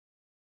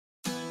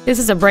This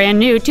is a brand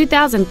new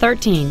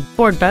 2013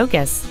 Ford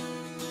Focus.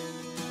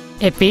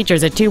 It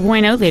features a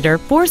 2.0-liter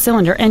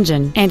four-cylinder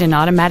engine and an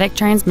automatic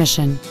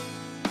transmission.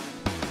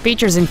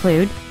 Features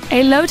include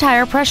a low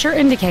tire pressure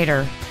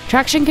indicator,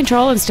 traction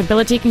control and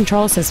stability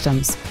control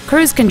systems,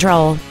 cruise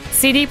control,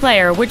 CD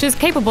player which is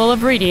capable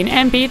of reading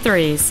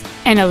MP3s,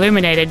 an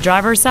illuminated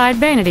driver's side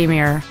vanity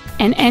mirror,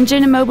 an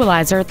engine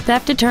immobilizer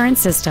theft deterrent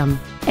system,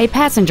 a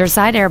passenger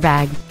side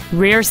airbag,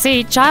 rear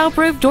seat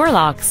child-proof door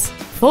locks,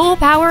 full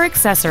power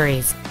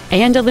accessories,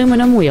 and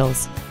aluminum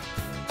wheels.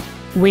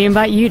 We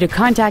invite you to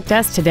contact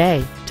us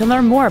today to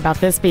learn more about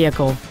this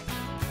vehicle.